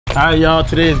Alright, y'all,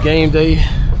 today is game day.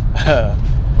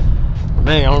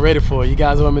 Man, I'm ready for it. You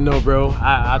guys let me know, bro.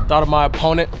 I thought of my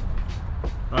opponent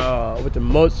with the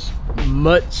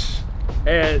much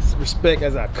as respect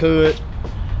as I could.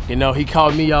 You know, he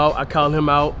called me out, I called him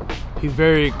out. He's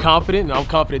very confident, and I'm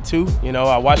confident too. You know,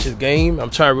 I watch his game. I'm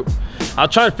trying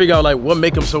to figure out like what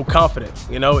make him so confident.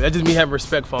 You know, that's just me having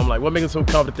respect for him. Like, what makes him so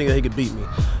confident think that he could beat me?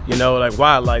 You know, like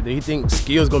why? Like, do he think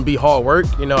skill's gonna be hard work?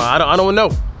 You know, I don't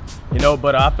know. You know,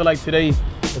 but I feel like today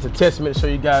it's a testament to show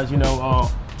you guys, you know,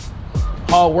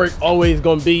 hard work always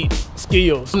gonna beat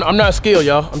skills. I'm not skilled,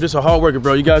 y'all. I'm just a hard worker,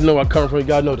 bro. You guys know where I come from. You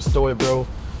guys know the story, bro.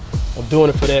 I'm doing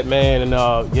it for that, man. And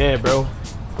yeah, bro.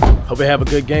 Hope we have a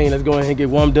good game. Let's go ahead and get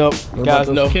warmed up. You guys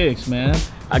know kicks, man.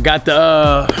 I got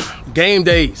the game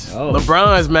days. Oh.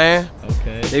 LeBron's, man.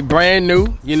 Okay. They brand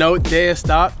new, you know, dead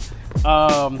stock.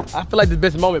 I feel like the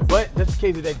best moment, but just in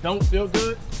case if they don't feel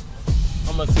good,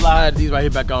 I'm gonna slide these right here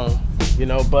back on, you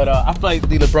know. But I feel like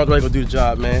the LeBron's really gonna do the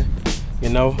job, man. You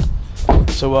know.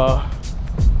 So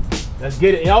let's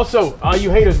get it. And also, all you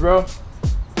haters, bro.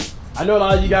 I know a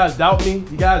lot of you guys doubt me.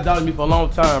 You guys doubted me for a long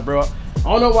time, bro. I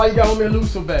don't know why you guys want me to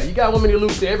lose so bad. You guys want me to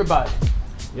lose to everybody,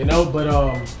 you know. But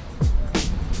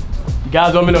you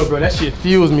guys want me to know, bro. That shit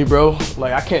fuels me, bro.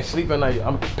 Like, I can't sleep at night.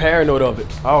 I'm paranoid of it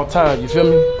all the time. You feel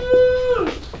me?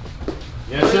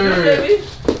 Yes, sir.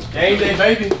 Game day,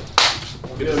 baby.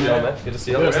 Good to see y'all, man. Good to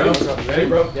see y'all. Hey,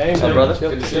 bro. Game day, brother.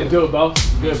 Good to see you. Good, boss.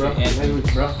 Good, bro.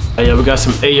 Hey, yeah, we got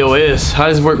some AOS. How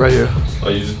does it work right here? Oh,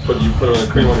 you just put on the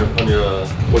cream on your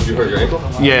what you hurt your ankle?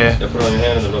 Yeah. Yeah, put it on your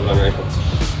hand and then rub it on your ankle.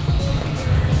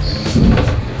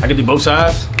 I can do both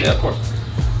sides? Yeah, of course.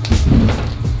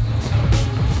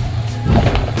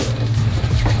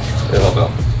 It'll help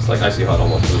out. It's like icy hot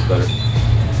almost, but it's better.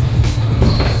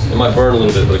 It might burn a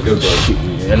little bit, but a good burn.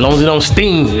 Yeah, as long as it don't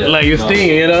sting, Yeah, like it sting,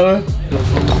 you know?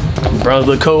 Brown's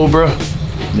look cold, bro.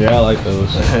 Yeah, I like those.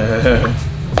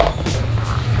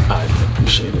 I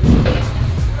appreciate it.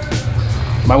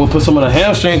 Might well put some on the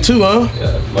hamstring too, huh?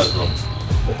 Yeah, might as well.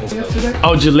 I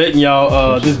was just letting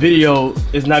y'all, this video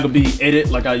is not gonna be edited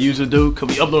like I usually do, cause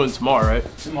we uploading tomorrow,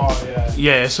 right? Tomorrow, yeah.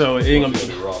 Yeah, so it ain't gonna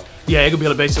be raw. Yeah, it could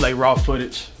be basically like raw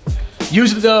footage.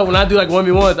 Usually though, when I do like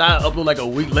 1v1s, I upload like a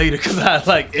week later cause I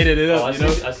like edit it up, you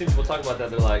know? I see people talk about that.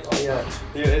 They're like, oh yeah,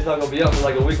 it's not gonna be up for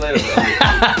like a week later.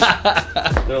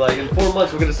 They're like, in 4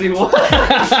 months we're gonna see one.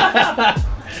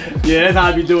 Yeah, that's how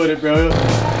I be doing it, bro.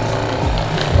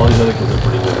 All these other kids are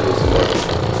pretty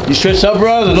good. You stretched up,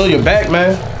 bro? I know your back,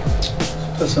 man.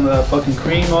 Put some of that fucking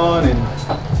cream on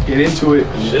and get into it.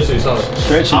 This is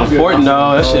Stretching important,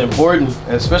 though. That shit important,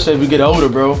 especially as we get older,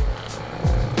 bro.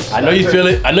 I know you feel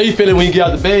it. I know you feel it when you get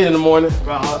out of bed in the morning.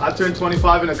 Bro, I turned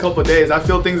 25 in a couple of days. I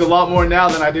feel things a lot more now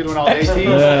than I did when I was 18.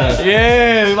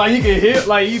 Yeah, like you can heal,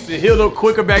 like you used to heal a little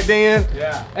quicker back then.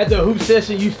 Yeah. At the hoop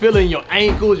session, you feeling your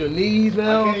ankles, your knees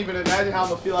now. I can't even imagine how I'm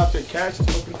gonna feel after a catch.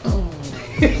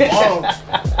 Tomorrow.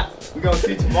 We're gonna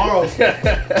see tomorrow.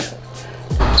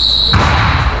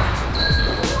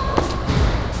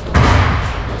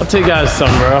 I'll tell you guys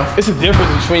something, bro. It's a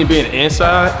difference between being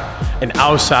inside and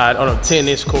outside on a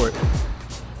 10-inch court.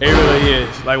 It really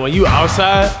is. Like when you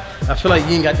outside, I feel like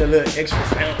you ain't got that little extra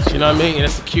bounce, you know what I mean? And that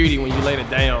security when you lay it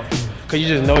down. Cause you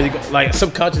just know like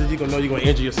subconsciously you gonna know you're gonna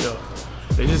injure yourself.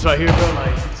 It's just right here, bro,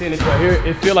 like 10 inch right here,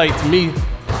 it feel like to me,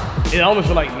 it almost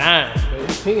feel like 9, but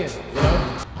it's 10, you know?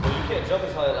 Well, you can't jump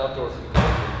as high outdoors.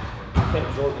 You can't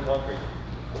absorb the concrete.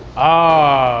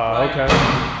 Ah, okay.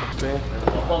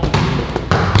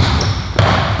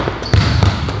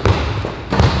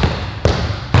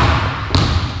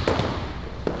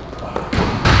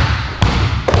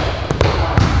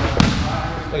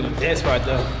 Look at the dance right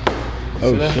there.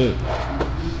 Oh shit.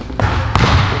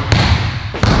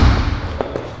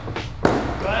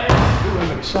 Ooh,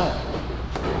 make a shot.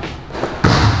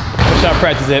 What shot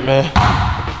practice at, man?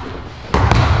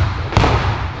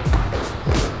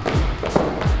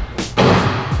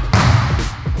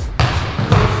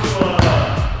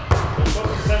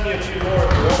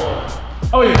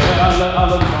 Oh yeah, I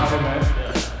love this one, man.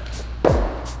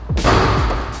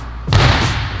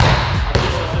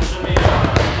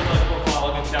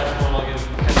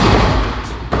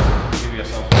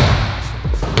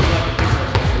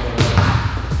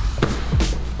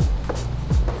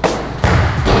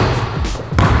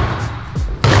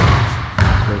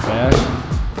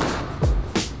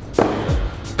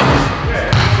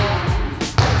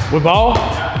 With ball?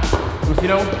 Let me see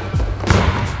that one.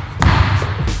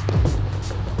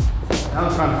 That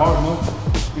was kind of hard, no?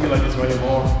 You get like this right here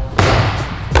more.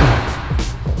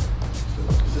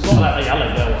 This one, I like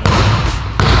that one.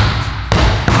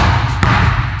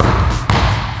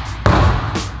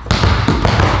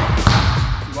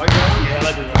 Why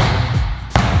legend right here.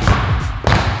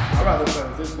 I'd rather play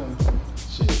this one.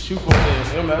 Shoot for it, then.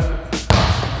 It don't matter.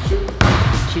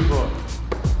 Shoot for it.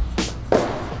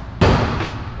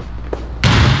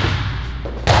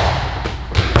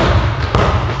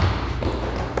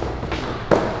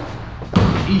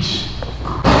 Eesh.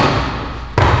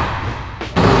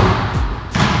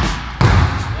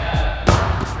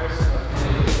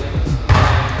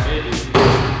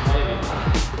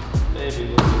 Maybe.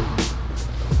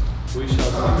 We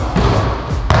shall see.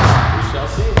 We shall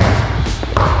see.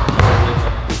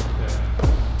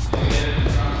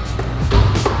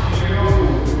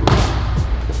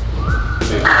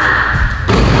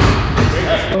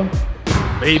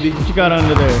 Baby, what you got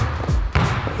under there?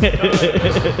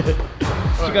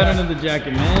 What you got under the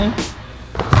jacket, man?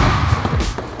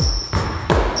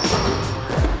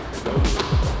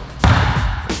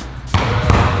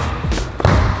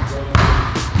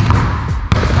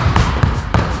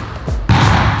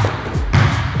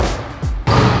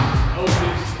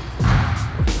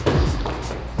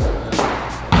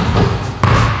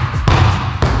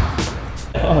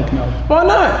 Fuck no. Why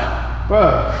not?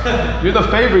 Bruh, you're the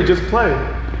favorite, just play.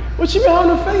 What you mean I'm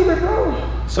the favorite, bro?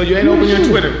 So you ain't open your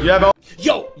Twitter. You have all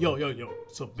Yo.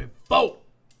 So before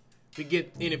we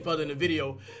get any further in the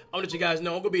video, I want to let you guys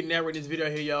know I'm gonna be narrating this video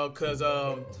here, y'all, cause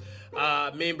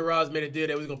me and Brawadis made a deal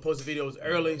that we was gonna post the videos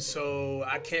early, so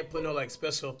I can't put no like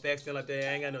special effects and like that.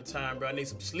 I ain't got no time, bro. I need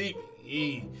some sleep.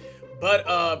 Yeah. But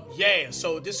yeah,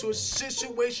 so this was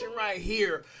situation right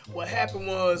here. What happened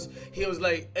was he was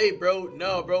like, "Hey, bro,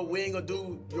 no, bro, we ain't gonna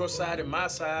do your side and my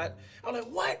side." I'm like,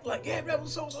 "What?" Like, yeah, bro,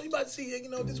 so you about to see, you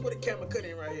know, this is where the camera cut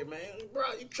in right here, man. Bro,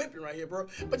 you tripping right here, bro.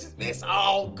 But it's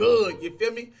all good. You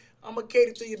feel me? I'm gonna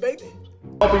cater to you, baby.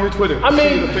 open your Twitter. I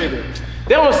mean, the favorite.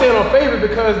 They don't say it on favorite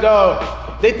because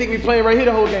dog, they think we playing right here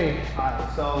the whole game.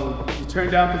 Alright, so you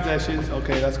turn down possessions.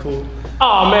 Okay, that's cool.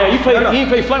 Oh man, you No. ain't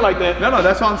play flight like that. No,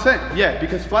 that's what I'm saying. Yeah,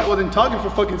 because Flight wasn't talking for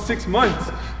fucking 6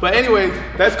 months. But anyways,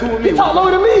 that's cool with me. He talk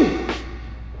lower than me.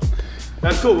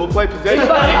 That's cool. We'll play possession.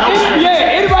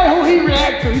 Anybody who he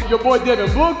react to, your boy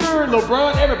Devin Booker,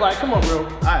 LeBron, everybody. Come on, bro.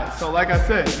 Alright, so like I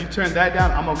said, you turn that down,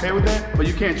 I'm okay with that, but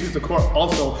you can't choose the court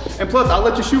also. And plus, I'll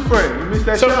let you shoot for it. You missed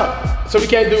that shot. So we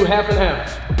can't do half and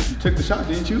half. You took the shot,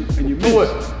 didn't you? And you missed.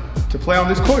 What? To play on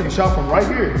this court, you shot from right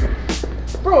here.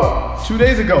 Bro. 2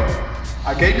 days ago.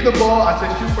 I gave you the ball, I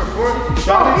said shoot for the court, you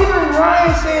shot it. Even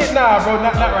Ryan said, nah, bro,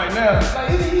 not right now.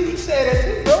 Like, he said that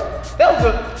too, bro. That was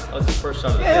That's the first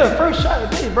shot of the yeah, day. the first shot of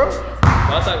the day, bro. Well, I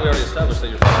thought we already established that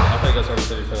you're playing. I think that's already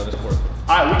said you're playing on this court.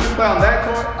 Alright, we can play on that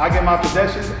court, I get my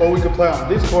possessions, or we can play on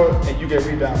this court and you get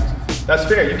rebounds. That's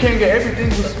fair. You can't get everything,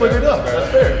 we split it up. That's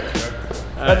fair.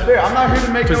 That's fair. I'm not here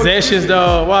to make Possessions, no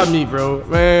dog. Why me, bro?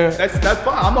 Man. That's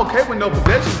fine. I'm okay with no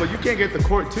possessions, but you can't get the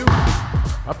court too.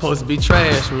 I'm supposed to be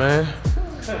trash, man.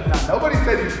 Nah, nobody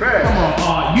said you trash. Come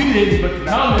on, you didn't, but the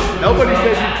comments. Nobody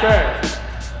said you trash.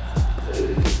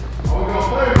 Oh, we gonna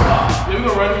play? Yeah, we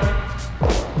gonna run it.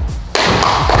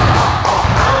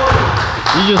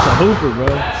 You just a hooper, bro.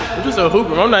 I'm just a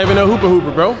hooper. I'm not even a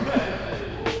hooper, bro.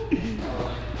 You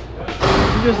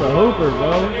just a hooper,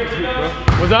 bro.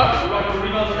 What's up?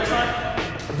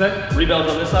 What's that? Rebounds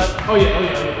on this side? Oh yeah.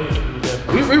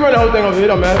 We run the whole thing over here,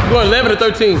 don't matter. We're going 11 to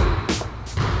 13.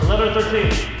 11 or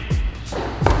 13. See,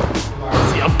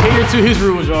 I'm catering to his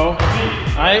rules, y'all.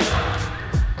 Alright?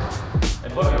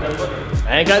 I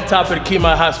ain't got top of the key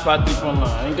my hot spot deep on line.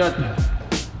 I ain't got that.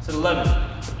 It's an 11.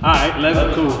 Alright,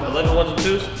 11, cool. 11 ones and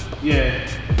twos? Yeah.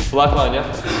 Black line, yeah?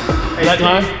 Hey, Black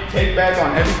line? take back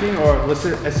on everything, or let's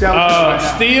see right now.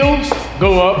 Steals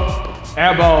go up,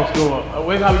 air balls go up.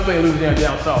 Wait, how we play Louisiana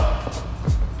down south?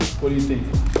 What do you think?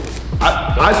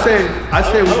 I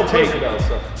say we take.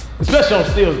 Especially on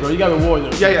steals, bro. You gotta reward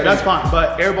them. Yeah, that's fine.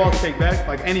 But air balls take back,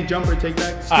 like any jumper take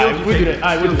back. Steals, Alright, we do that.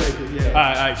 Alright, we do Steals that. take it, yeah.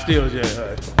 Alright, steals, yeah.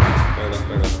 Alright.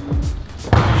 Fair enough.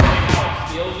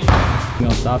 You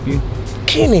gonna stop you?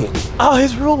 Kenny, all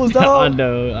his rules, dog. I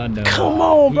know. Come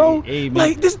on, bro. Hey, man.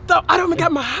 Like this stuff, I don't even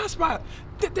got my hot spot.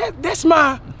 That's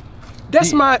my.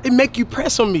 It make you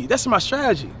press on me. That's my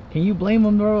strategy. Can you blame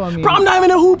him, bro? I mean, Bro, I'm not even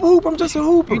a hooper. I'm just a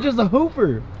hooper. you're just a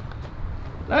hooper.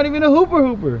 Not even a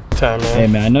hooper. Time, man. Hey,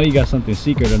 man, I know you got something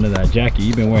secret under that jacket.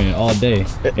 You've been wearing it all day.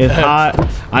 It's hot.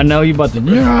 I know you about to. See,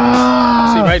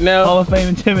 right now. Hall of Fame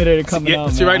Intimidator coming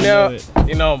out. See, man. right now,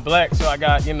 you know, I'm black, so I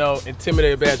got, you know,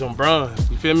 Intimidator badge on bronze.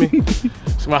 You feel me?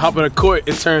 So when I hop on the court,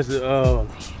 it turns to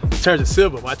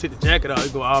silver. When I take the jacket off,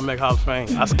 it go automatic Hall of Fame.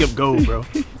 I skip gold, bro.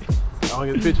 I don't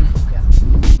get a picture.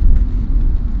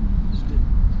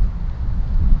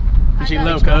 She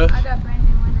love, cuz. I got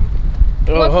Brandon winning.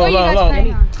 Oh, What court you guys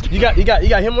playing on? You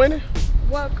got him winning?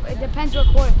 Well, it depends what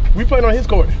court. We playing on his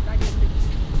court.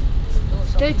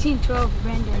 13-12,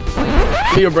 Brandon.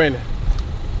 Me or Brandon?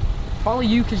 Probably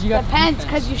you, because you got Depends,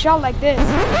 because you shot like this.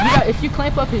 if you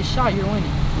clamp up his shot, you're winning.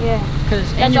 Yeah.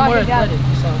 And you're all more he got. athletic.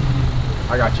 So.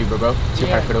 I got you, bro. Two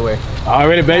pack for the way.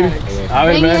 Already, baby.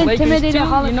 Already, man. Being intimidated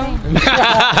Hall of Fame.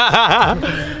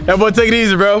 That boy, take it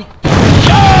easy, bro. Yo!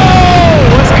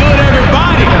 What's good,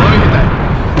 everybody?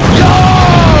 Yo!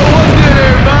 What's good,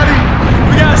 everybody?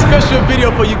 We got a special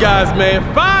video for you guys, man.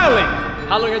 Finally!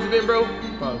 How long has it been, bro?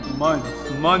 Months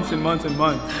and months and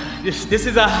months. This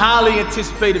is a highly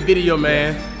anticipated video,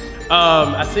 man.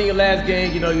 I seen your last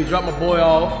game, you know, you dropped my boy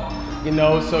off. You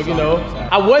know, so you know,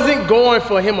 I wasn't going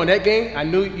for him on that game. I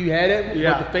knew you had it,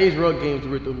 but the phase rug games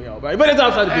really threw me off, right? But it's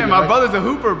outside the video. My right? brother's a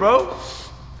hooper, bro.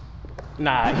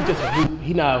 Nah, he just a hoop.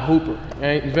 He not a hooper.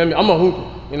 Right? You feel me? I'm a hooper,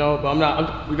 you know, but I'm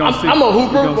not. I'm a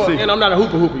hooper, and I'm not a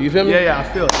hooper. You feel me? Yeah, I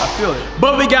feel it. I feel it.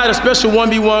 But we got a special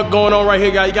 1v1 going on right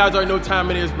here, guys. You guys already know what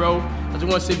time it is, bro. I just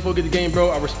want to say before we get the game, bro,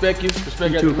 I respect you.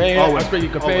 Respect you as a man. Always. I respect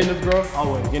your companions, bro.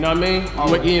 Always. You know what I mean?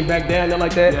 Always. You went in back down, nothing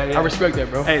like that. Yeah. I respect that,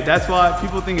 bro. Hey, that's why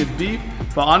people think it's beef.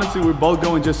 But honestly, we're both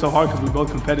going just so hard because we're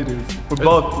both competitors. We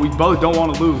both don't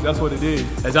want to lose. That's what it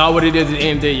is. That's all what it is at the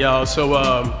end of the day, y'all. So,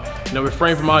 you know,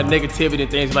 refrain from all negativity and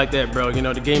things like that, bro. You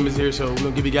know, the game is here, so we're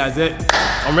gonna give you guys that.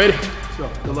 I'm ready.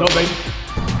 Let's go, baby.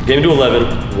 Game to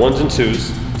 11, 1s and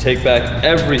 2s. Take back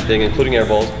everything, including air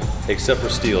balls, except for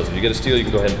steals. If you get a steal, you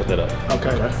can go ahead and put that up.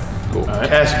 Okay. Cool. All right.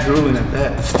 Cash drooling at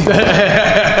that.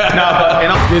 Nah, but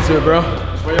and I'm this here, bro.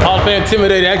 Hall of Fame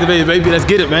intimidated, activated, baby. Let's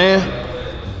get it, man.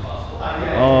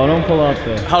 Oh, don't pull out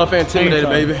the Hall of Fame intimidated,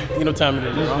 baby. You know what time it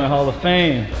is. This is my Hall of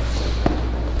Fame.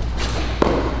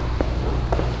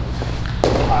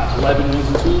 11 1s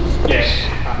and 2s. Yeah.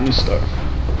 Let me start.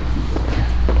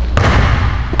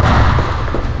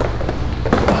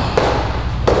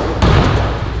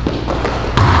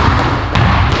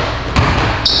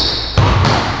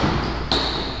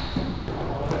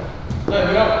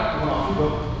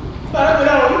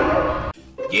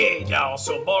 Yeah, y'all,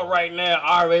 so about right now,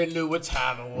 I already knew what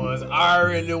time it was. I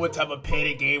already knew what type of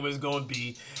petty game it was gonna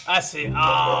be. I said,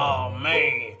 oh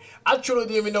man. I truly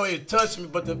didn't even know he touched me,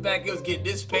 but the fact it was getting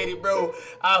this petty, bro,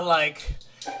 I was like,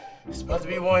 it's about to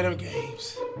be one of them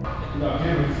games.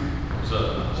 What's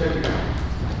up? Check it out.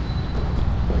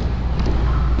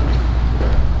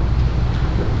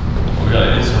 We got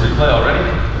an instant replay already?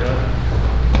 Yeah.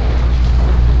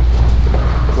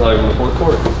 It's not even the fourth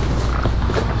quarter.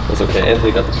 That's okay.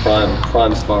 Anthony got the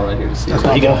prime spot right here to see. He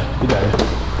got it. He got it.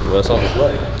 That's off his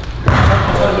leg.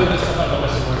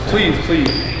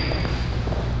 Please.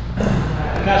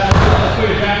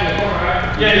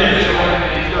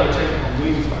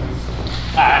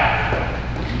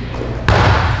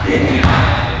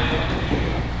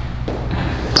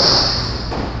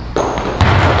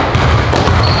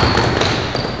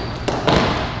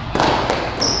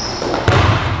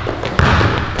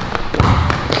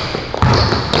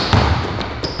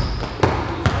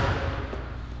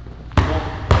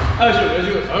 That's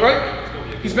yours. All right?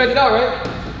 He smacked it out, right?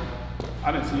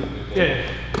 I didn't see it. Yeah.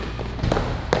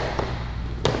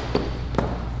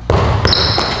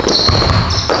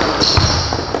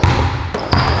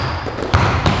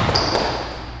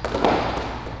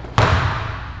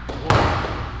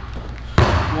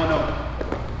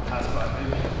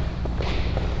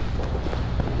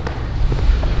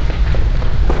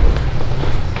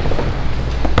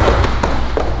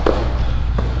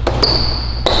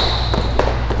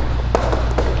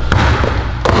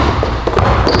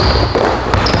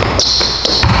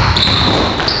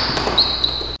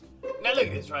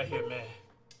 Right here, man.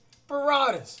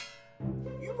 Brawadis,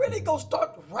 you really gonna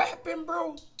start rapping,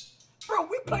 bro? Bro,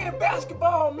 we playing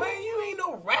basketball, man. You ain't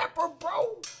no rapper,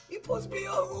 bro. You supposed to be a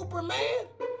hooper, man.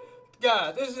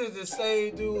 God, this is the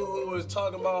same dude who was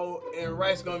talking about in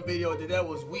Rice Gun video that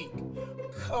was weak.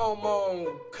 Come on,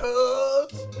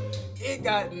 cuz. It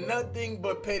got nothing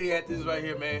but petty at this right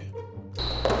here, man.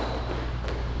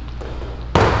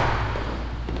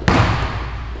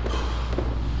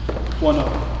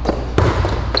 1-0.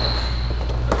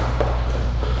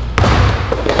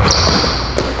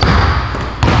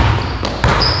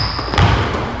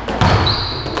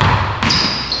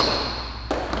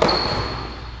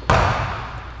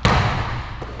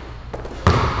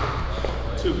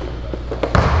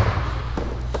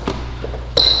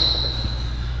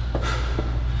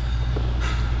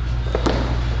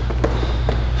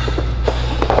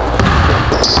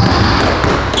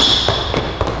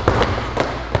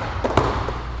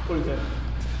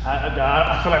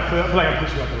 I feel like I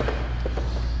pushed you out the way.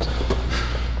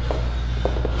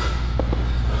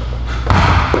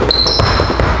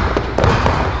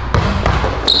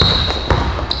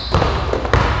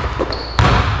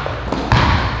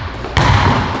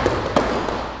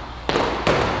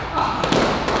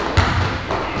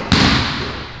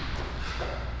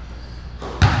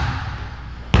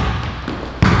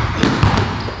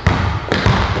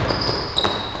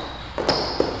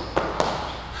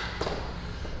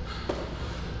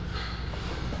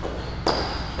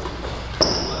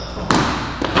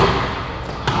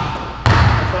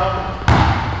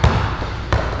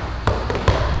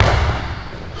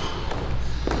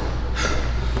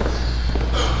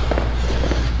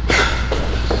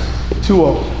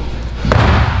 2-0.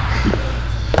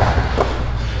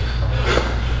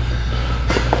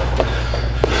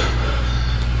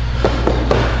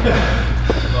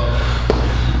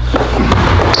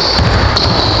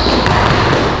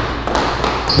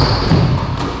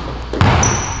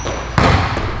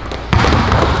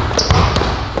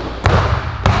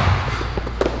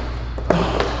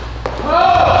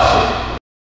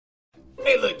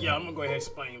 Hey, look, y'all, I'm gonna go ahead and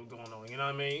explain what's going on. You know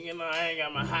what I mean? You know, I ain't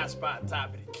got my hot spot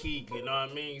top of the key. You know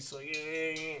what I mean? So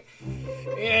it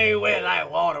ain't wet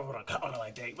like water with a corner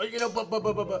like that. But you know, but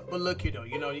look here though.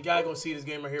 You know, you guys gonna see this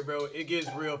game right here, bro. It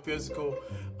gets real physical.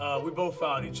 We both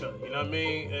fouled each other. You know what I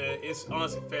mean? It's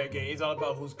honestly fair game. It's all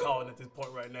about who's calling at this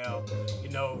point right now. You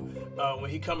know, when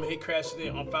he come in, he crashes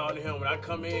in. I'm fouling him. When I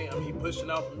come in, I mean, he pushing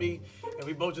off of me, and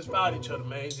we both just fouled each other,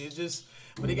 man. It's just.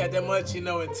 But he got that much, you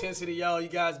know, intensity, y'all. You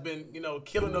guys been, you know,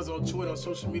 killing us on Twitter, on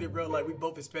social media, bro. Like, we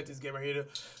both expect this game right here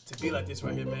to be like this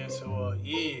right here, man. So,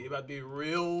 yeah, it about to be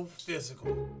real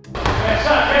physical. Great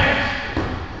shot.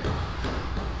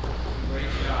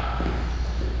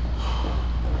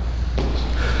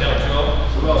 Count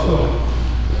 2-0. 2-0.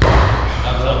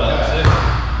 That's it.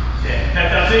 Yeah,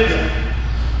 that's it.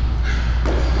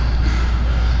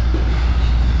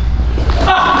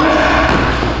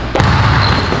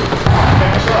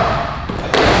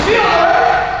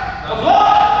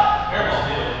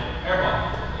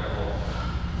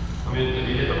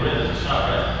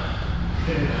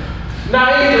 Nah,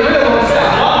 he hit the rim on the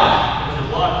side. It was a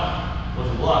block. It was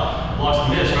a block. Block's a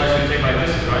miss, right? So you take my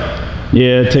misses, right?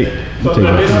 Yeah, take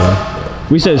it.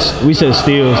 We said steals. It's a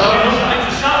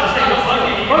shot. Let's take a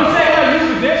bucket. I'm saying I use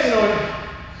possession on it.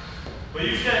 But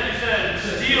you said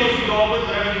steals you go with,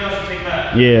 but everything else you take back.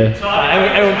 Yeah. So I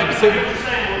get what you're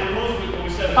saying. What the rules what we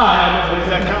said. What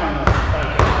does that count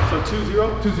now? So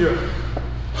 2-0? 2-0.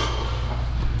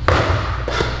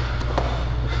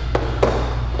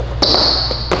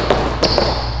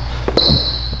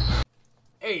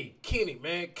 Hey, Kenny,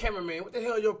 man, cameraman, what the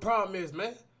hell your problem is,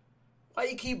 man? Why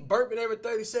you keep burping every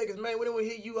 30 seconds, man? We didn't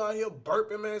hear you out here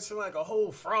burping, man. It seems like a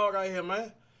whole frog out here,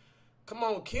 man. Come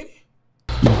on, Kenny.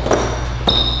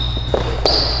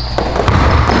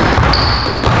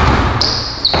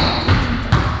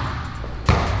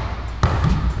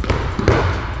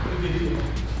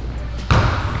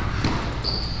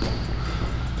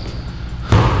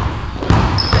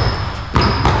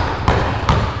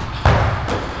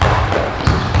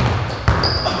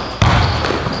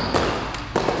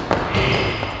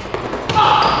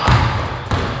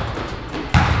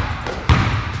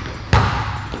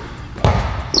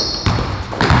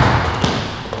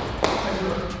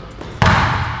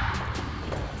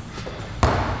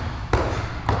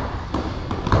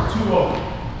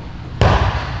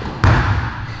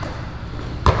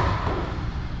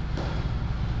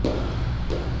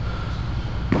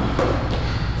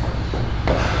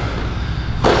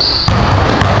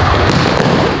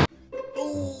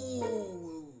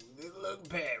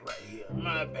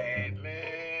 My bad, man.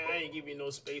 I ain't give you no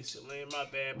space to land. My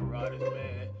bad, Brawadis,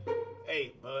 man.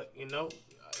 Hey, but, you know,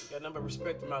 you got nothing but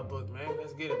respect in my book, man.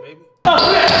 Let's get it, baby.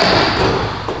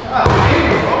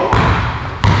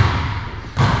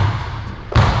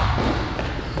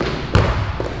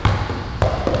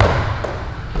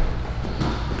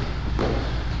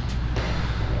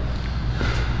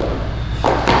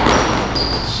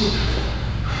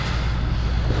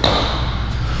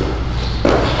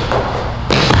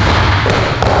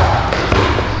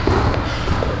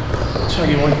 Trying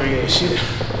to get one big ass shit.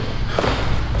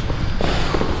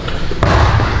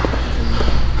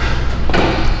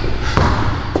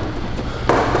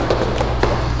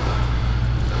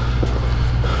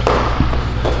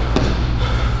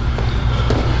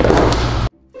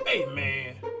 Hey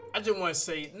man, I just want to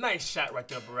say, nice shot right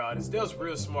there, Brawadis. That was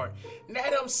real smart. Now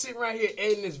that I'm sitting right here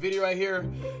editing this video right here,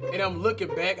 and I'm looking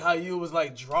back how you was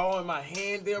like drawing my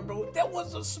hand there, bro. That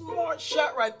was a smart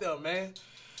shot right there, man.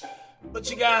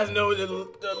 But you guys know the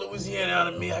Louisiana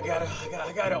out of me, I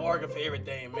gotta argue for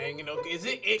everything, man. You know, is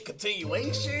it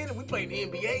continuation? We playing the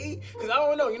NBA? Cause I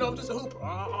don't know. You know, I'm just a hooper.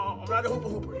 I'm not a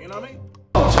hooper. You know what I mean?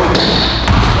 2-0.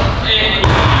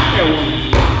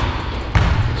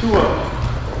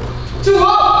 2-0?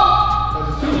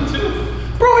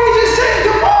 Bro, he just said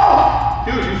come on!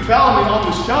 Dude, you fouled me on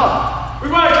the shot.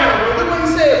 Rewind camera, bro. Look what he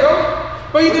said, bro.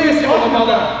 Bro, you didn't say what I'm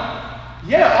about.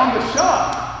 Yeah, on the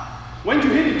shot. When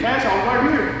you hit it, Cash, I'm right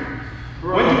here.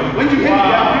 Bro. When you hit it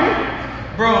down here?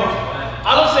 Bro,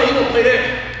 I don't say he gonna play that.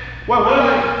 What?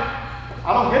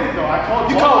 I don't get it though. I called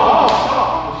you called on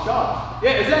the shot.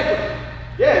 Yeah, exactly.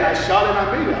 Yeah, and I shot it and I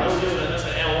made it. That's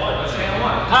an L1. That's an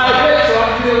L1. Alright, so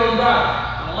I'm gonna do it on back.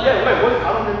 Yeah, wait, what?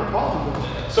 I don't get the problem though.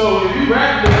 So if you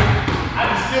grab me, I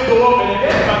can still go up and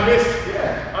then if I miss,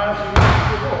 yeah, honestly, I can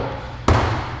still go.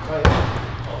 Right.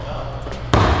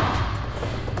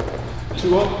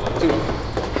 2 up, 2 up.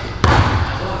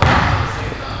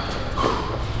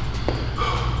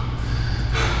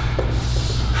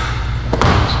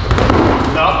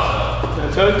 Stop.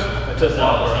 Touch. Touch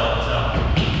out.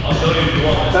 I'll show you if you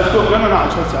want. That's good. No, I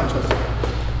trust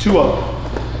you. 2 up.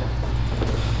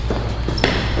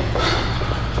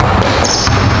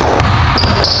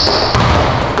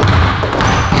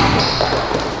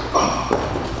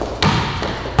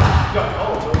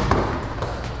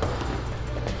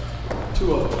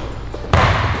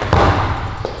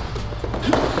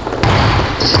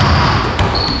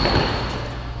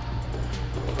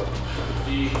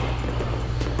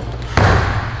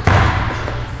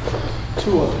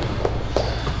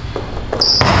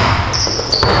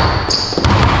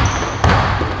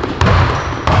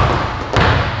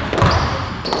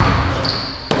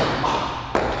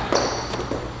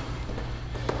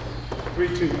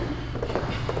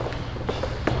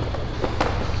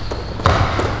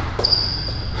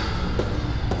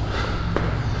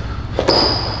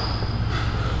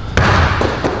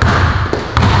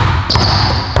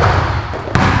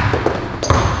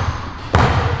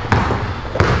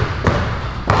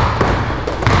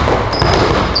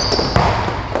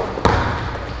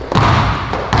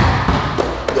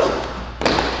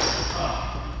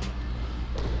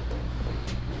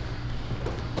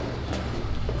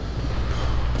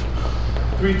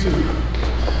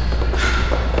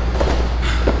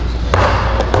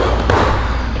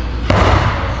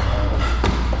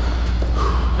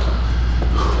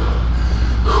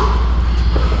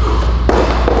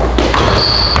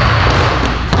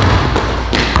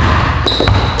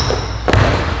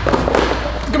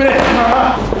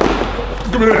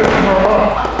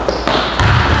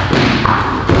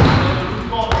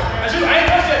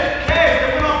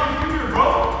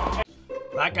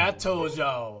 Like I told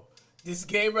y'all, this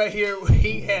game right here,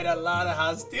 he had a lot of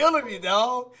hostility,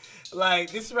 dog.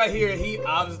 Like, this right here, he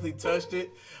obviously touched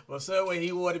it. But some way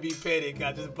he wanted to be petty.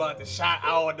 I just blocked the shot. I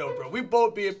don't know, bro. We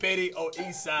both being petty on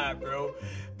each side, bro.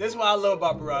 That's what I love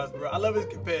about Brawadis, bro. I love his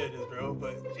competitors, bro.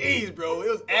 But, jeez, bro,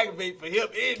 it was aggravating for him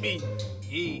and me.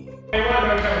 Yeah. Hey, run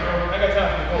back down, bro. I got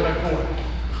time to go back forward.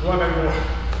 Run back forward.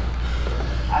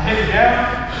 I hit it down.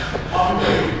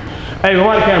 Hey, go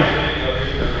on the camera.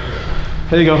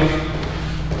 There you go.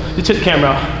 Just check the camera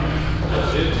out.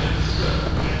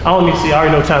 I don't need to see. I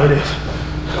already know what time it is.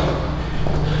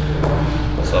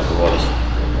 That's off Brawadis.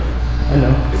 I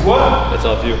know. It's what? That's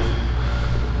off you.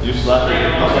 You slapped it.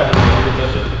 Okay.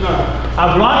 No.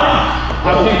 I blocked it. I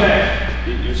came back.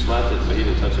 You slapped it, but he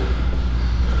didn't touch it.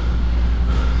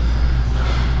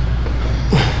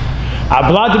 I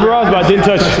blocked the Brawadis, but I didn't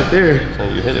touch it. There. So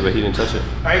you hit it, but he didn't touch it.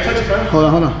 I ain't touch it, bro.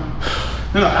 Hold on.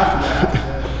 No, after that.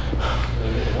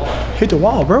 Hit the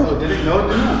wall, bro. Oh, did it? No, it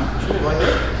did not. Right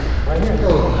there. Right here.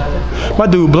 Oh. My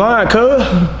dude blind, cuz.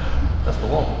 That's the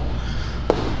wall.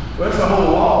 Well, that's the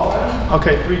whole wall, right?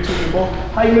 Okay, 3, 2, 4.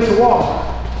 How you miss a wall?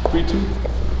 3, 2.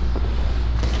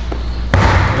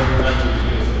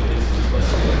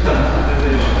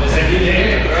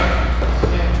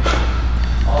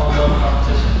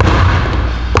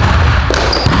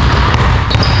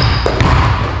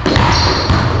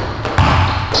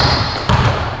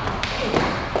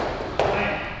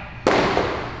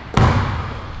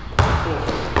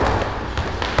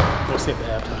 At the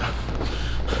halftime.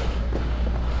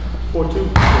 4-2.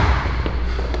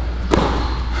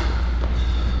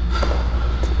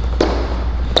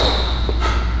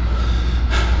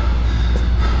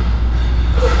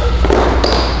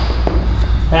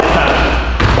 Halftime.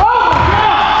 Oh my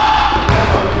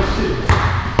God! That's shit.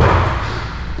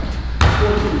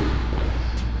 4-2.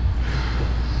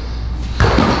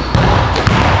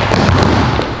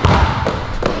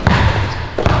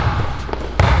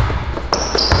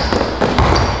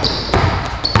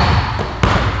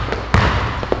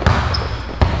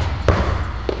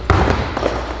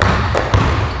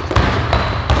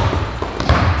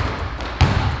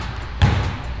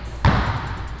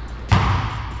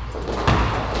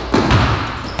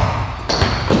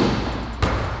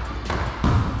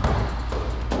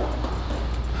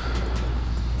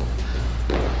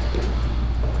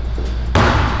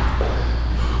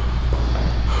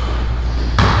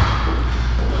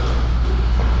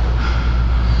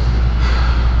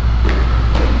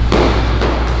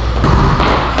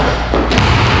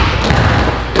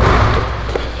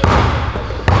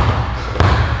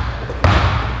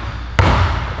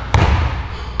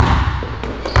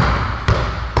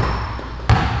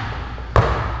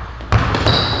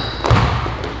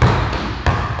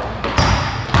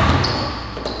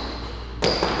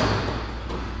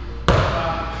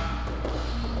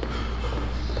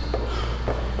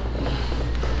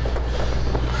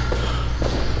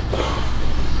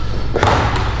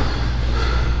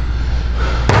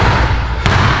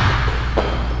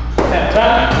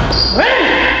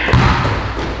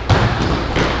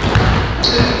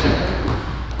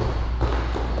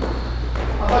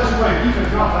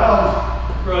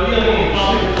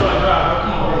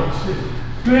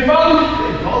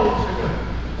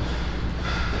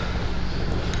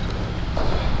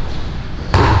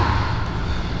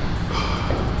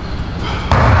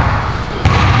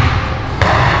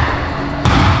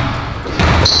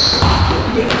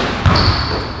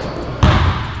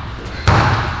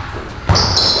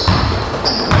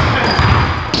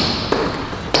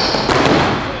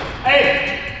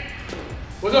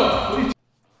 What's up?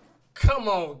 Come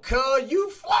on, cuz, you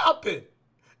flopping.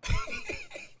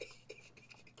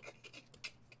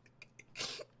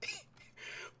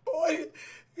 Boy,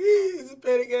 he's a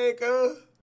petty game, cuz.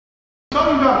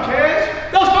 Talking about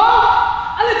cash? That's fine.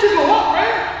 I let you go up,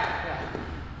 man.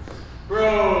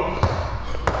 Bro,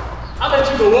 I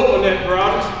let you go up on that, bro.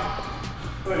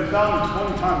 But it's down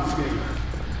 20 times this game.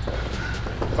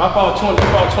 If I fall 20, you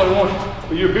fall 21.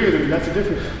 But you're bigger than me, that's the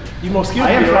difference. You more skilled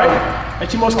I than am me, right? trying.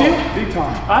 Ain't you more skilled? Oh, big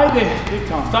time. All right then. Big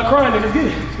time. Stop crying, niggas. Get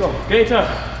it. Let's go. Game time.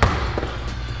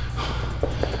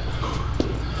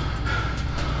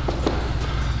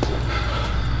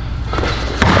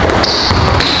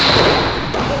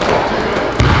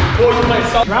 Boy, you might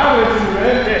stop driving with me,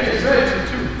 man. Yeah, she's ready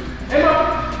too. Hey,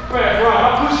 man, bro,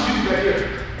 I'll push you back here.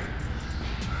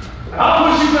 I'll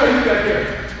push you back here.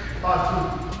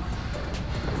 5-2.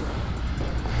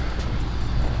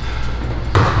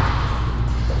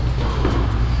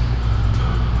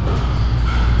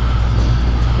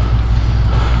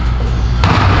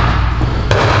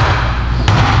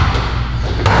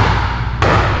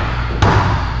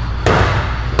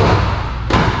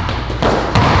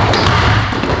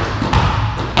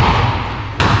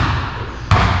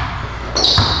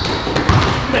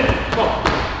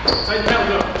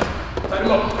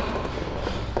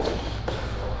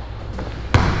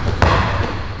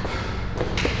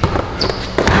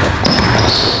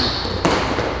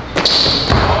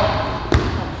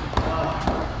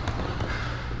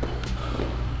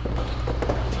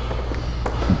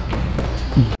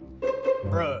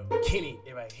 Bruh, Kenny,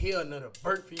 if I hear another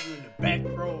burp for you in the back,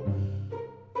 bro,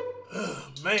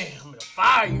 man, I'm gonna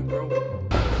fire you, bro.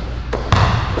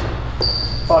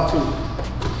 5-2.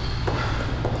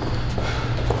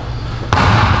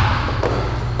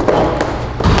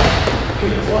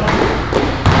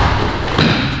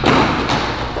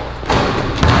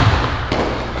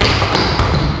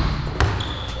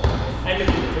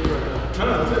 No,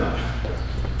 that's it.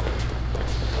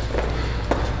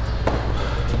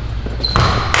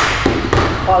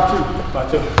 5-2.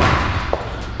 5-2.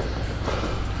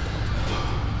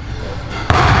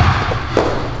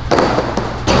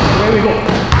 There we go.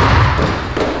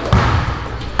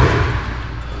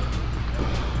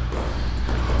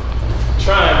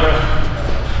 Trying, bro.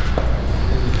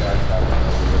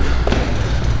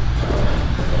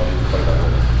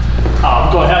 Oh, I'm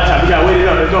going halftime. You gotta wait it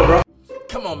up. Let's go, bro.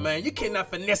 Come on, man. You cannot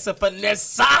finesse.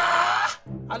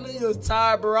 I know you was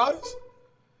tired, Brawadis.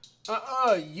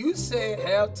 You said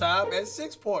halftime at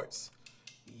 6 points.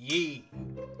 Yeah.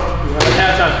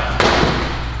 Halftime.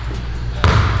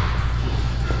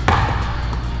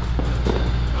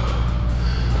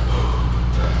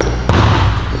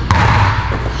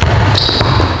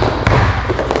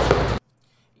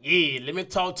 Yeah, let me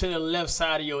talk to the left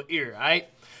side of your ear, all right?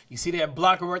 You see that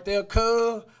blocker right there,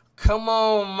 cuz? Come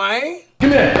on, man.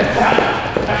 Come here.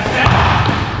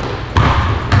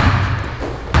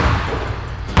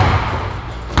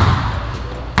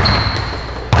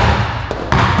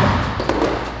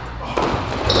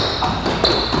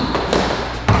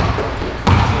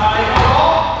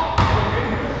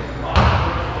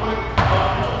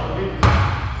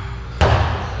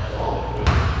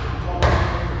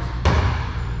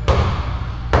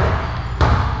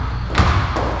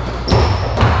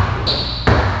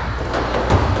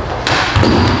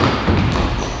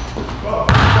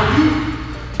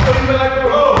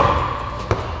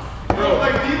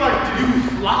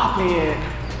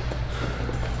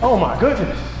 Oh my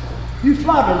goodness. You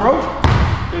flopping, bro.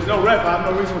 There's no rep. I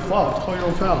have no reason to flop. Just call your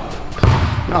own foul.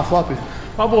 You're not flopping.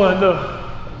 My boy, look.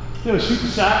 He'll shoot the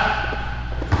shot.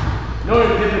 No, he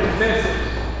didn't contest it.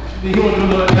 Then he want to do a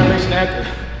little animation after.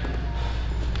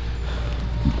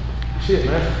 Shit,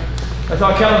 man. That's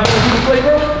all California people play,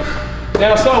 bro?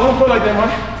 Down south, we don't play like that,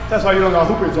 man. That's why you don't got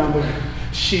hoopers down there.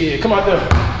 Shit, come out there.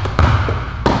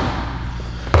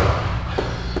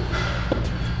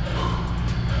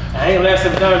 I ain't last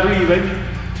 7 times breathe, baby.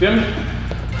 Feel me?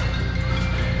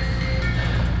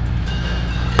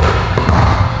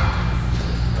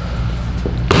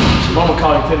 Your mama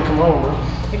called you, tell you to come home, bro.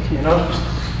 You know?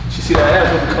 She see that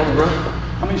ass over coming, bro.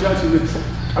 How many shots you miss?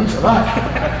 I'm just alive.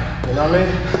 You know what I mean?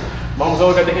 Mama's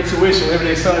always got the intuition whenever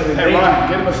they son is. Hey, Ryan,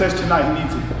 get him a session tonight. He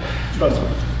needs it. Trust me.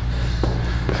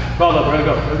 Ball up, bro. Let's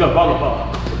go. Let's go. Ball up,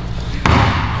 ball.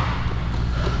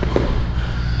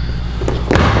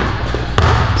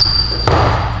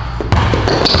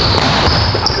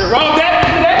 Wrong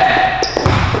that.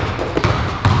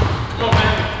 Come on,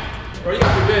 man. Bro, you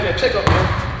got man. Check up,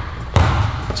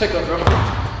 bro. Check up, bro.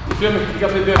 You feel me? You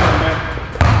gotta play better, man.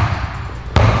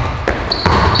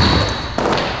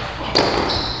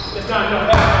 That's not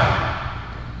enough.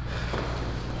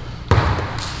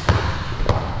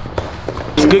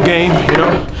 It's a good game, you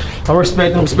know. I'm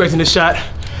respecting the shot.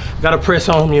 Gotta press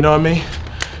on him, you know what I mean?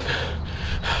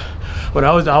 But I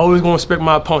always gonna respect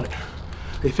my opponent.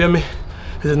 You feel me?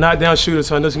 He's a knockdown shooter,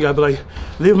 so I know you gotta be like,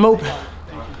 leave him open.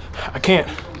 I can't.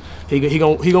 He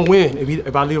gonna win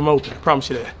if I leave him open. I promise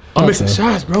you that. I'm missing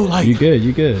shots, bro. Like you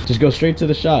good. Just go straight to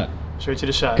the shot. Straight to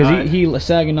the shot. Cause he's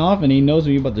sagging off and he knows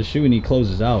when you're about to shoot and he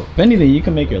closes out. If anything, you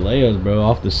can make your layups, bro,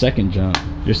 off the second jump.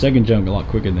 Your second jump a lot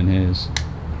quicker than his.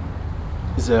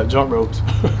 It's jump ropes.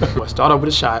 Start off with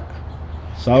a shot.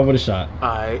 Start with a shot. All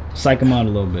right. Psych him out a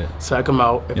little bit. Psych him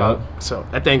out. So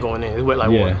that thing going in. It's wet like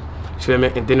water. You feel me?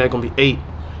 And then that's gonna be 8.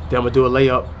 Then I'm gonna do a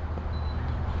layup.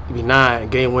 It'll be 9.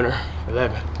 Game winner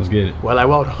 11. Let's get it. Wet like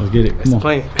water. Let's get it. That's the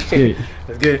plan. Let's get it.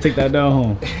 Let's get it. Take that down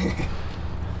home.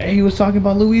 Hey, he was talking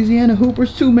about Louisiana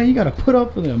Hoopers too, man. You gotta put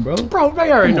up for them, bro. Bro,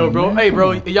 they already know, bro. Man. Hey,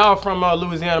 bro, y'all from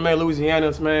Louisiana, man.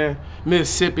 Louisiana's, man.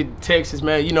 Mississippi, Texas,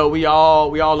 man. You know, we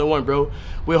all in one, bro.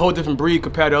 We're a whole different breed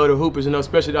compared to other hoopers, you know,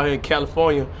 especially down here in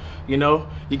California. You know,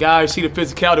 you guys see the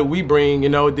physicality we bring. You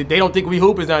know, they don't think we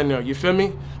hoopers down there. You feel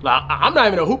me? Like I'm not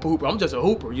even a hooper. I'm just a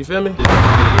hooper. You feel me?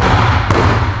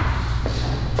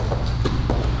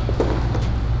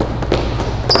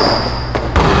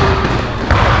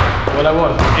 What I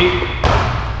want? 8.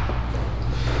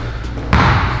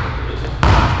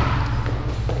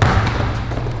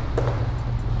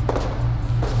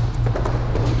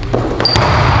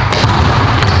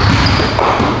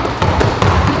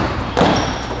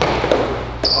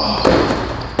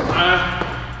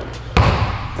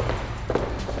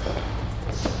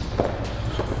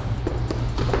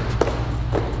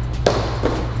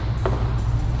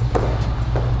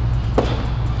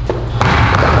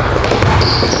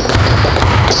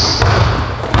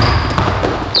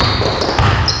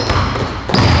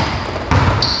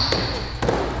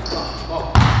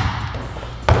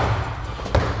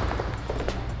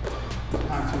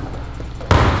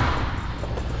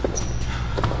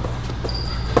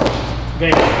 Game.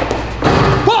 Give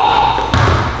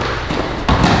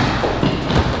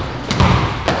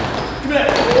me that.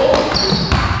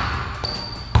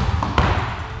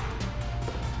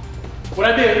 What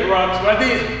I did, Rob, what I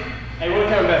did. Hey, what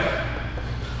coming back?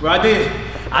 What I did,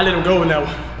 I let him go in that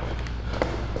one.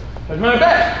 Let's run it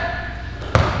back.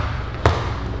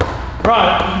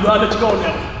 Rob, I let you go in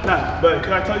that one. Nah, but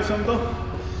can I tell you something though?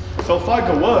 So if I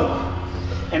go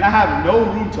up and I have no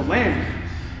room to land,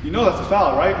 you know that's a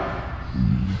foul, right?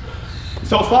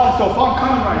 So if I'm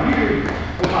coming right here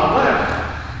with my left,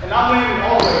 and I'm landing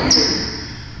all the way here,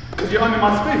 because you're under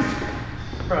my space.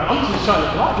 Bro, I'm just trying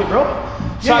to block it, bro.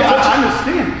 Yeah, I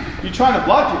understand. You're trying to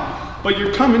block it, but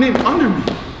you're coming in under me.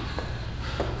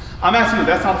 I'm asking you,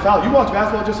 that's not a foul. You watch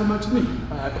basketball just as much as me.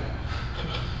 All right.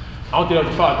 I don't think that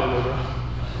was a foul that way, bro.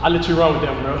 I let you run with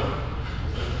that one, bro.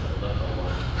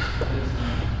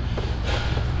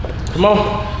 Come on.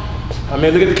 I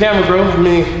mean, look at the camera, bro. I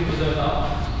mean,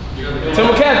 tell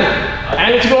me, Captain, I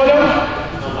ain't let you go in there.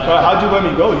 Bro, how'd you let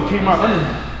me go? You came out under me.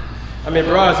 I mean,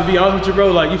 bro, to be honest with you,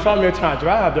 bro, like, you found me a time to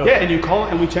drive, though. Yeah, and you call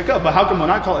it and we check up, but how come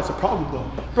when I call it, it's a problem, though?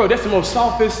 Bro, that's the most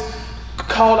softest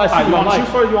call I see in You my want to shoot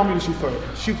life. for it or you want me to shoot for it?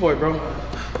 Shoot for it, bro.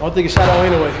 I don't think it's shot on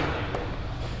anyway.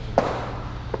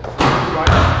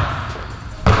 Right.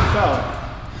 Foul.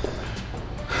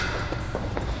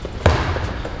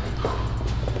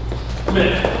 Come here.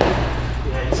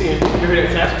 Yeah, you see him. You hear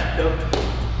that tap? Yo.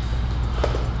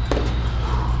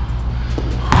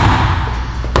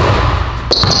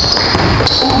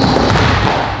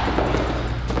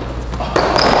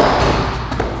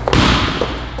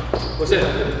 What's that?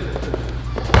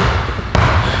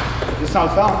 It's not a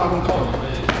foul, I'm not gonna call it.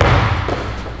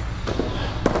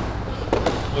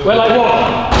 Well, like what?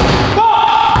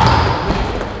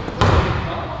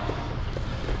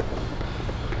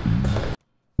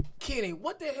 Kenny,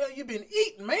 what the hell you been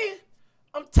eating, man?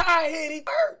 I'm tired of eating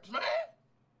birds, man.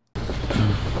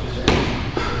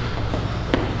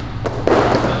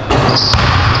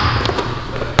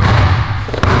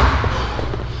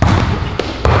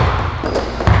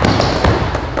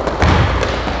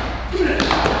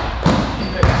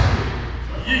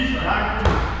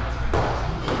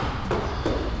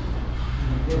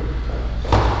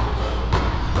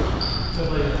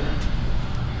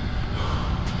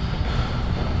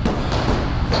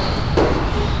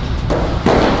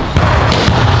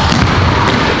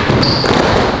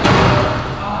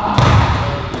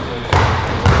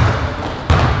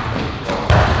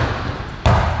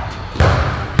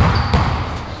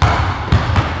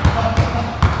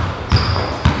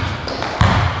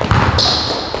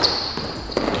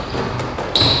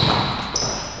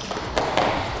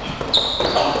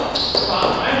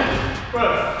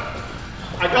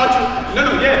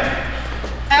 No, yeah.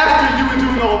 After you were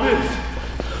doing all this.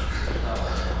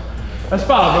 That's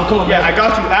foul, bro. Come on, Yeah, man. I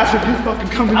got you. After you fucking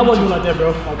come in. I wasn't doing like that, bro.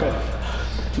 Okay.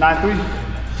 9-3.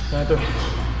 9-3.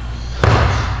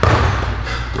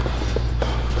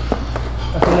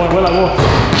 That's the one. Well, I won.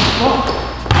 Oh.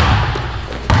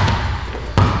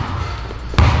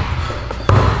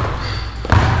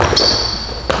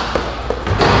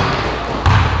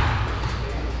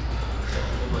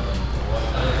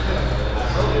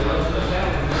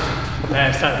 Man,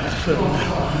 it's time to flip on that.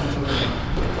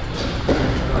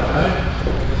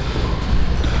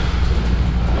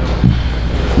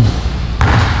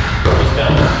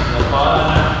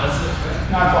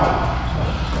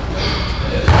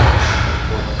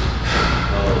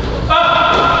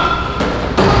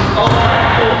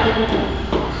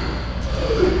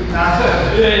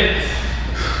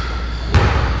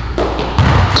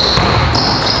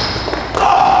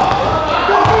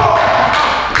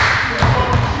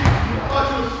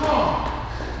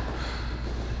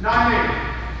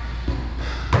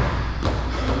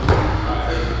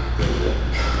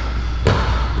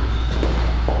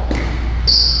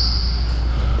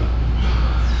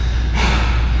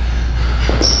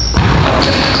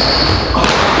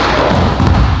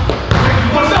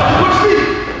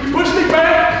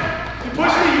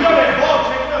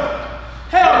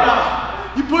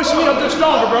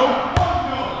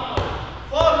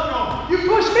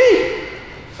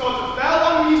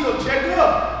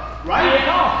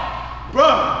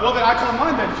 Well, then I call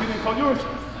mine then if you didn't call yours.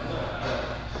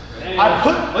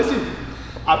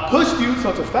 I pushed you, so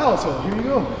it's a foul, so here you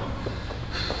go.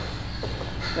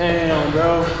 Damn,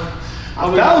 bro.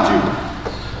 I fouled you.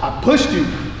 I pushed you,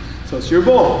 so it's your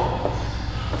ball.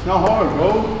 It's not hard,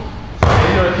 bro.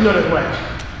 You know that's whack.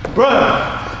 Bruh,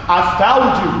 I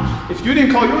fouled you. If you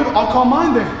didn't call yours, I'll call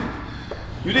mine then.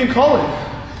 You didn't call it,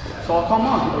 so I'll call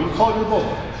mine, or you call your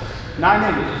ball.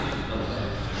 9-8.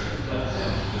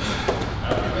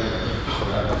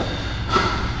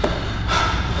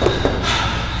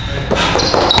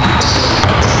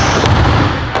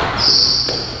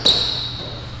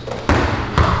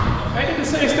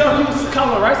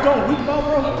 Rice going weak ball,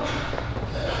 bro?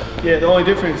 Yeah, the only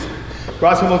difference,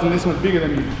 Bryson wasn't this much bigger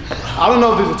than me. I don't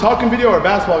know if there's a talking video or a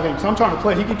basketball game, because I'm trying to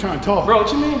play, he keep trying to talk. Bro,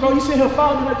 what you mean, bro? You sitting here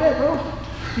following me like that, bro?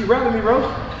 You rapping me, bro?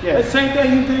 Yeah. That same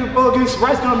thing you did against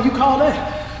Rice Gum, you call that?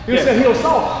 You said he was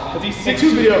soft. Because he's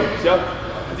 6'2". videos. Yep.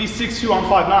 Because he's 6'2", I'm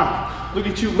 5'9". Look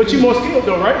at you. But you more skilled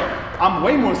though, right? I'm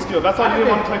way more skilled. That's why you didn't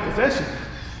want to play possession.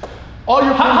 All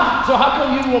your so how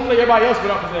come you didn't want to play everybody else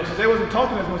without possession? Because they wasn't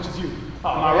talking as much as you.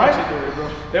 Oh, am I right?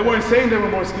 Bro. They weren't saying they were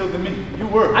more skilled than me. You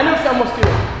were. I never said I'm more skilled.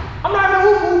 I'm not even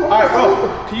hooper. All right,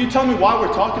 bro. Can you tell me why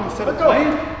we're talking instead of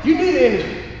playing? You need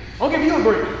energy. I'll give you a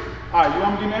break. All right, you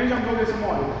want me to give me energy? I'm going to go get some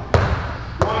water. You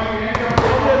want me to give me energy? I'm going to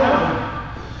go get some water.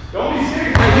 Don't be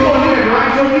serious. Hey, you don't need it,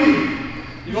 right? You don't need it.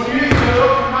 You don't need it, bro.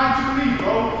 You're not to leave,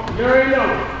 bro. You already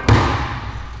know.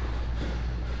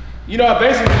 You know, I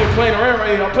basically just playing around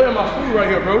right here. I'm playing my food right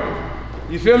here, bro.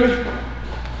 You feel me?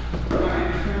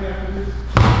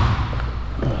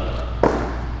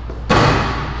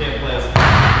 Can't play something.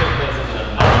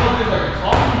 I don't know if it's like a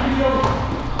talking video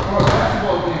or a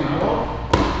basketball game, bro.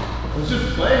 It's just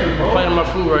playing, bro. Playing my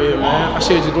food right here, man. I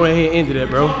should just go ahead and end that,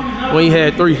 bro. When you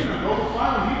had 3.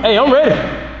 Hey, I'm ready.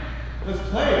 Let's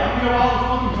play. I'm here all the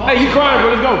fucking talk. Hey, you crying, bro?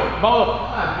 Let's go. Ball up.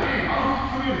 God damn, I don't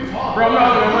come here to talk. Bro, I'm not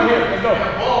over there. I'm right here. Let's go.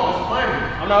 Ball, let's play.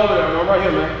 I'm not over there. I'm right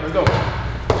here, man. Let's go.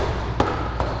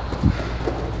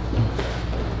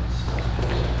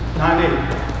 9-8.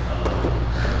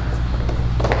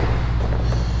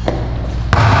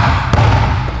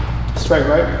 Straight,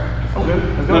 right? I'm good.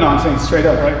 Let's go. No, I'm saying straight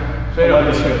up, right? Straight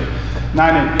up. Straight.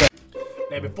 9-8. Yeah.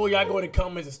 Now, before y'all go in the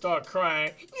comments and start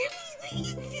crying,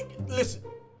 listen.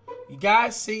 You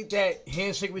guys see that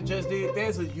handshake we just did?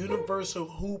 That's a universal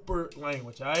hooper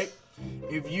language, all right?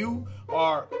 If you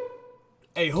are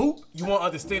a hoop, you won't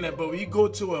understand that. But when you go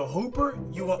to a hooper,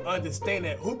 you won't understand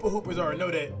that. Hoopers already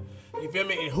know that. You feel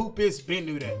me? And hoopers been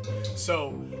knew that.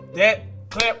 So that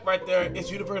clap right there, it's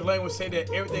universal language. Say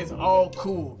that everything's all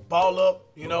cool. Ball up,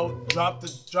 you know, drop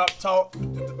talk,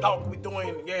 the talk we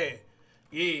doing, yeah.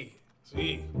 See.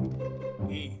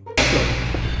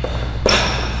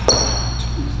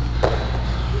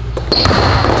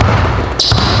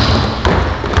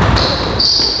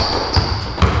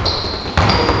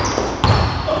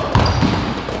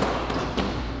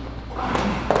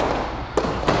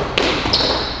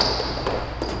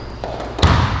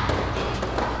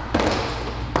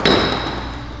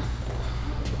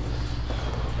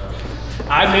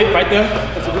 I admit right there,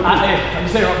 that's a good move. I'm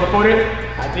just saying before that,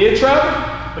 I did travel,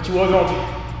 but you wasn't on me.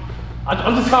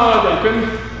 I'm just calling out there, you feel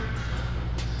me?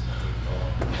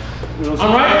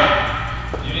 I'm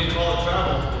right? You didn't call it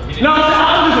travel. No,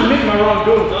 I'm just admitting my wrong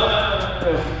dude.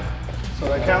 So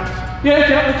that counts?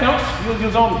 Yeah, it counts. You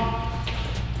was on me.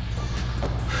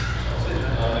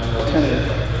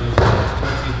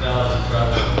 13,000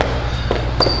 travel.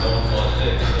 Don't call it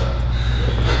fixed, so.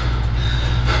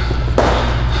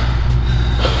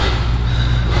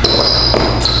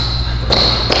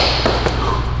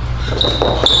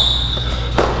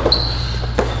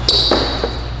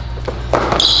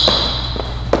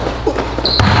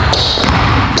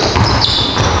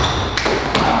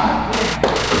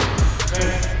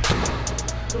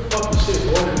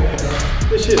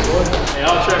 This shit, boy. Hey,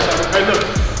 I'll trash out. Hey, look.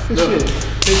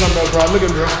 Here's something, bro. Look at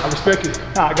me, bro. I respect you.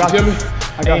 Nah, I got you. you. Feel me?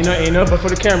 I got you. Ain't nothing but for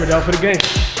the camera, dog. For the game.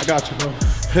 I got you, bro.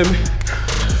 Feel me?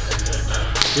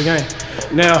 The game.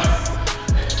 Now,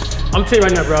 I'm telling you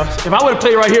right now, bro. If I would have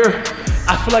played right here,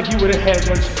 I feel like you would have had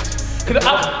your chance. Cause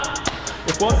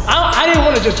If what? I didn't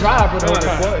want to just drive, bro. The whole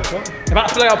time. If what? If I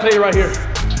feel like I played right here,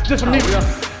 just for me,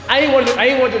 I ain't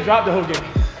want to drop the whole game.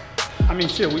 I mean,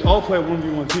 shit, we all play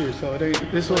 1v1 here, so it ain't,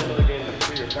 this was.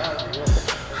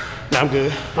 Nah, I'm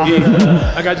good.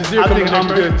 I got you zero. I think I'm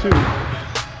good too.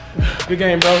 Good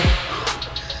game, bro.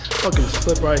 Fucking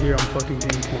slip right here on fucking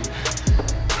game 10.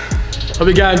 Hope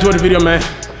you guys enjoyed the video, man.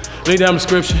 Link down in the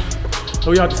description.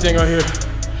 Hope y'all can sing out here.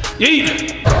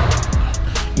 Yeet!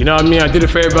 You know what I mean? I did it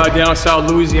for everybody down South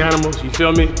Louisiana. You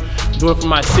feel me? Do it for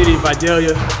my city,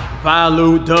 Vidalia,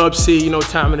 Vialu, Dub C. You know what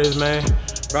time it is, man.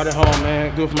 Brought it home,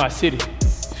 man. Do it for my city.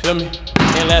 You feel me?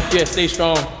 And Lafayette, stay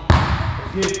strong.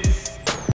 Yeah.